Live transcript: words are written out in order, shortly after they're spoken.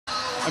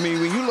I mean,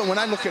 when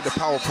I look at the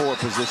power forward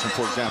position,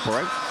 for example,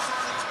 right?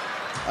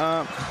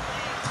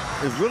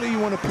 If really you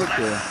want to put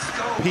the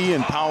P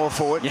in power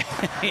forward,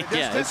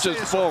 yeah, it's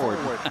just forward.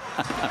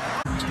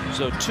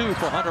 So 2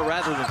 for Hunter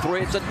rather than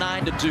 3. It's a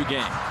 9-2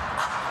 game.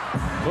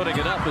 Putting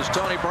it up is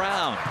Tony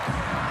Brown.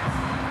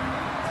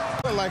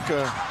 Like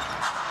a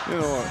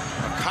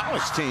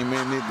college team,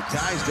 and the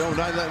guys don't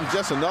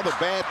just another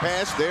bad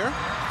pass there.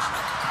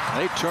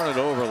 They turn it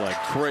over like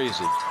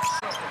crazy.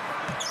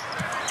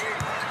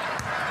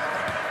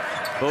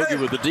 Bogey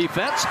with the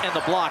defense and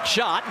the block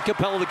shot, and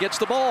Capella gets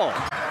the ball.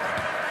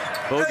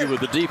 Bogey with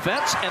the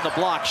defense and the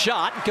block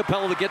shot, and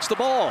Capella gets the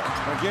ball.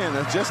 Again,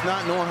 that's just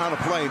not knowing how to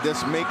play,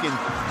 just making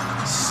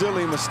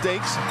silly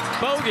mistakes.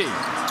 Bogey.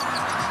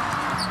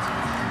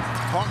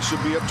 Hawks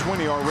should be up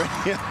 20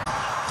 already.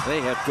 They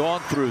have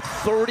gone through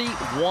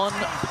 31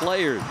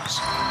 players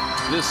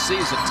this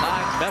season,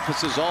 tying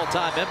Memphis'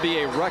 all-time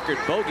NBA record.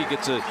 Bogey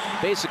gets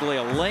basically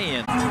a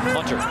lay-in.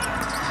 Hunter,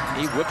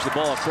 he whips the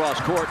ball across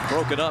court,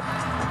 broken up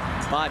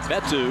by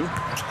Metu.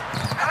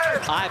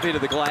 Ivy to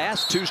the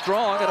glass, too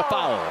strong, and a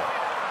foul.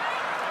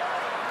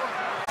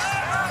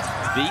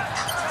 Deep.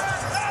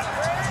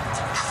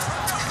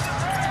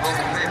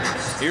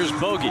 Here's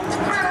Bogey.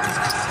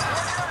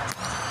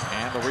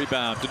 And the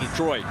rebound to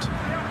Detroit.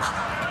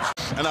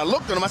 And I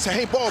looked at him, I said,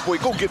 hey, ball boy,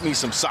 go get me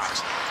some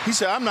socks. He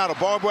said, I'm not a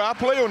ball boy, I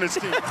play on this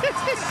team.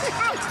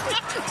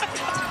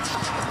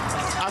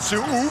 I said,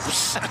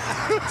 oops.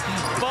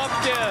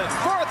 Bumpkin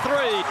for a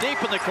 3,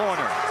 deep in the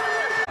corner.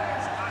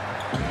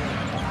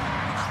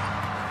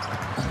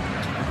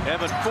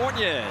 Evan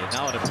Fournier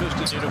now in a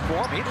Pistons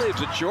uniform. He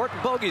leaves it short,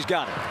 and Bogey's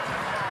got it.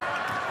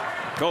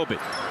 Kobe.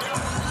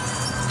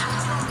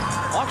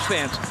 Hawks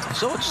fans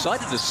so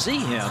excited to see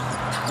him.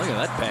 Look at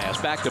that pass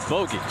back to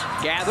Bogey.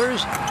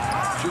 Gathers,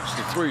 shoots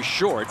the 3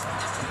 short.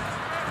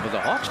 But the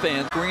Hawks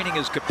fans greening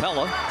is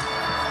Capella.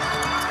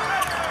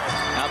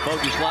 Now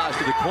Bogey slides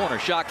to the corner.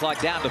 Shot clock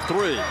down to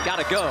 3.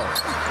 Gotta go.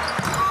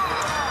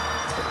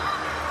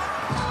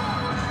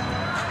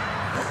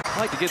 I'd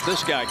like to get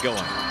this guy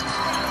going.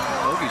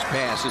 Bogey's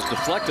pass is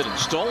deflected and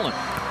stolen.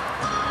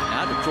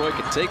 Now Detroit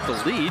can take the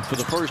lead for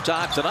the first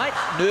time tonight.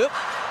 Nope.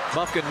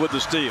 Buffkin with the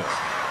steal.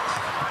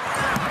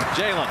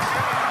 Jalen.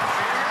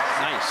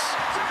 Nice.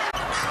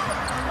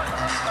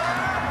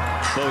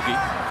 Bogey.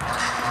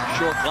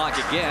 Short clock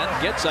again.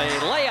 Gets a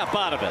layup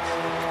out of it.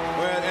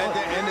 Well,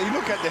 and you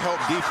look at the help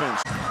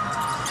defense.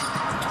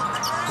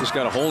 Just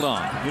got to hold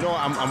on. You know,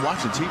 I'm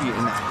watching TV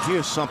and I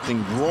hear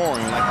something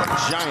roaring like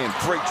a giant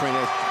freight train.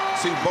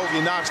 See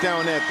Bogey knocks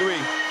down that 3.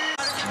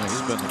 Well,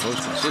 he's been the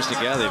most consistent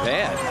guy they've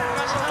had.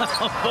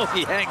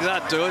 Bogey hangs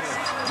on to it.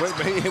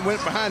 He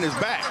went behind his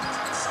back.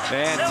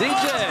 And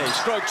DJ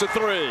strikes a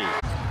 3.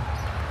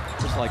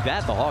 Just like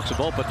that, the Hawks have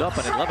opened up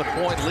an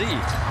 11-point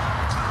lead.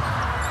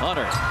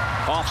 Hunter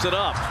offs it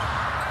up.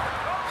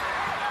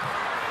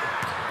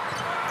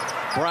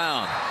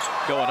 Brown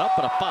going up,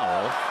 and a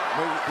foul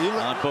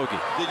on Bogey.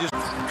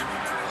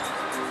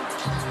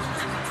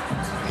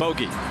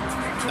 Bogey,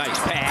 nice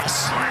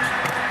pass.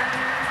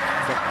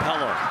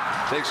 Capella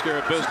takes care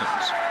of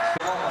business.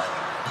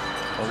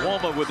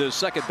 Owooma with his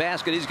second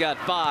basket. He's got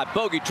 5.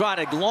 Bogey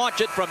trying to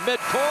launch it from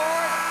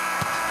midcourt.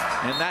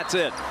 And that's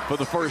it for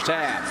the first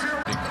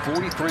half.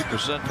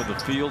 43% from the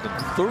field and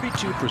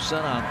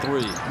 32% on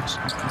 3s.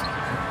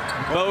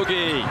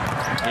 Bogey.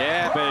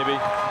 Yeah, baby.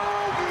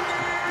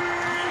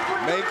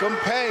 Make them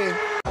pay.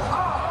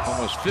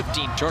 Almost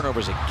 15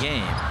 turnovers a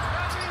game.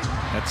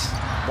 That's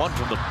 1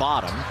 from the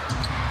bottom.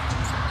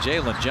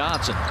 Jalen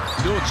Johnson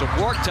doing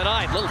some work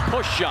tonight. Little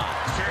push shot.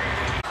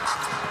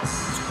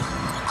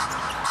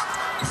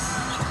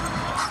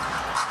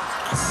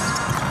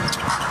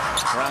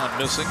 Brown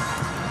missing.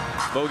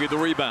 Bogey the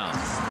rebound.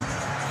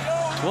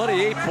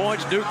 28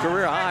 points, new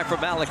career high for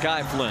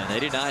Malachi Flynn.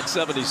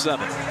 89-77.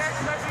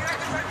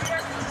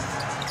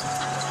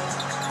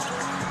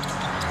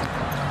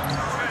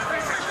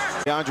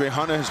 DeAndre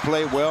Hunter has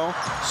played well.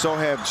 So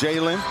have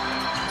Jalen,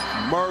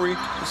 Murray.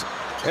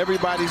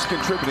 Everybody's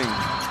contributing.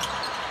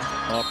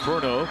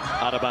 Bruno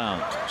out of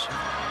bounds.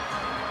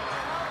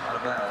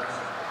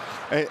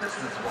 Hey.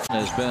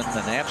 Has been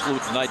an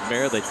absolute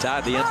nightmare. They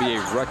tied the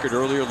NBA record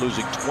earlier,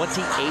 losing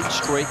 28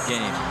 straight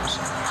games.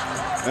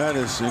 That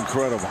is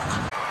incredible.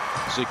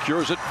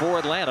 Secures it for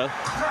Atlanta.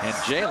 And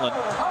Jalen,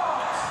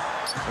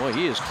 boy,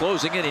 he is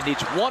closing in. He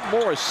needs 1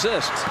 more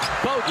assist.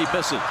 Bogey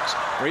misses.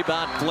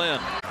 Rebound Flynn.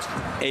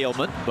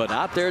 Ailment, but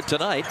out there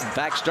tonight. In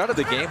fact, started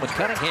the game when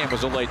Cunningham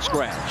was a late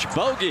scratch.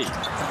 Bogey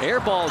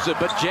airballs it,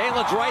 but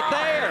Jalen's right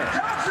there.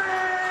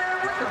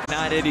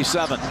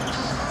 9:87.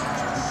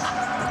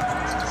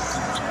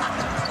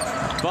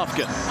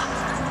 Buffkin.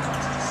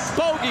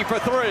 Bogey for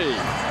 3.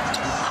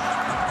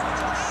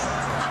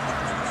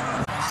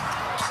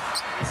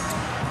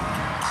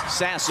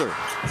 Sasser.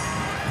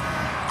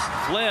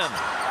 Flynn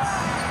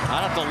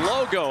out at the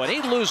logo, and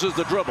he loses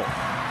the dribble.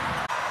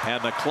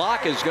 And the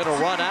clock is going to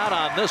run out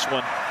on this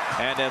one.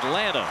 And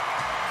Atlanta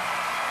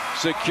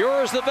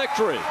secures the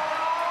victory.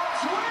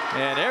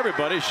 And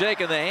everybody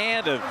shaking the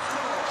hand of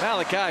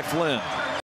Malachi Flynn.